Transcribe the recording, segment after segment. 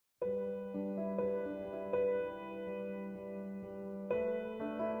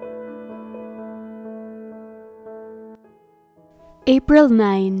April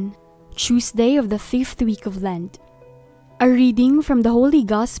 9, Tuesday of the 5th week of Lent. A reading from the Holy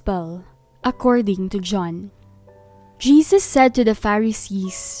Gospel according to John. Jesus said to the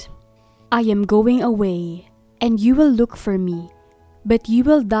Pharisees, "I am going away, and you will look for me, but you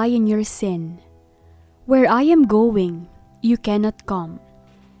will die in your sin. Where I am going, you cannot come."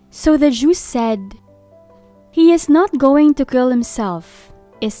 So the Jews said, "He is not going to kill himself,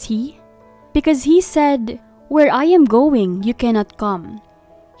 is he? Because he said, 'Where I am going, you cannot come.'"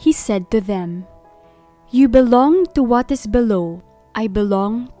 He said to them, "You belong to what is below, I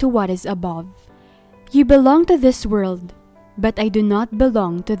belong to what is above. You belong to this world, but I do not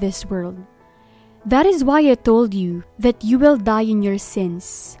belong to this world. That is why I told you that you will die in your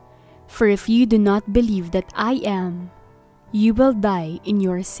sins. For if you do not believe that I am, you will die in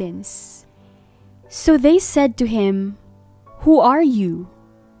your sins." So they said to him, "Who are you?"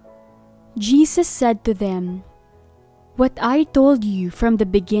 Jesus said to them, "What I told you from the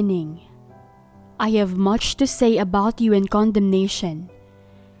beginning. I have much to say about you in condemnation,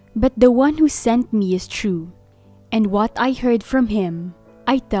 but the one who sent me is true, and what I heard from him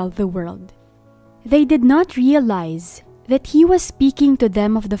I tell the world." They did not realize that he was speaking to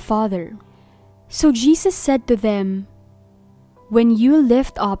them of the Father. So Jesus said to them, "When you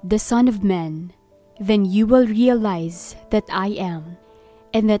lift up the Son of Man, then you will realize that I am,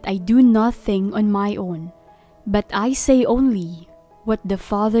 and that I do nothing on my own, but I say only what the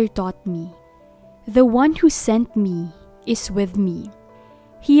Father taught me. The one who sent me is with me.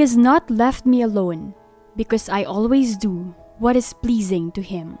 He has not left me alone, because I always do what is pleasing to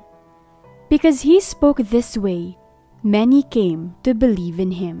him." Because he spoke this way, many came to believe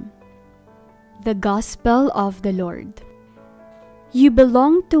in him. The Gospel of the Lord. You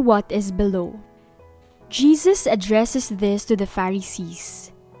belong to what is below. Jesus addresses this to the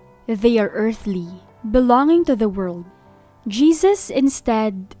Pharisees. They are earthly, belonging to the world. Jesus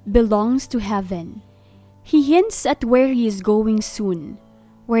instead belongs to heaven. He hints at where he is going soon,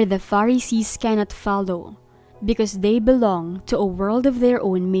 where the Pharisees cannot follow, because they belong to a world of their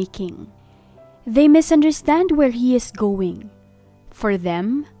own making. They misunderstand where he is going. For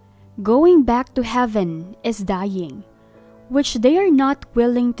them, going back to heaven is dying, which they are not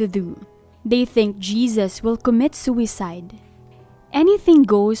willing to do. They think Jesus will commit suicide. Anything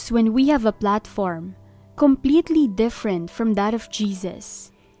goes when we have a platform completely different from that of Jesus.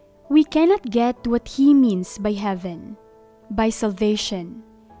 We cannot get what he means by heaven, by salvation,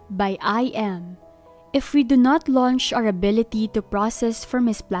 by I am, if we do not launch our ability to process from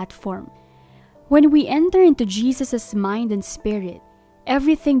his platform. When we enter into Jesus' mind and spirit,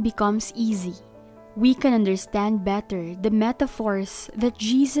 everything becomes easy. We can understand better the metaphors that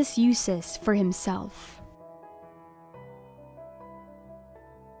Jesus uses for himself.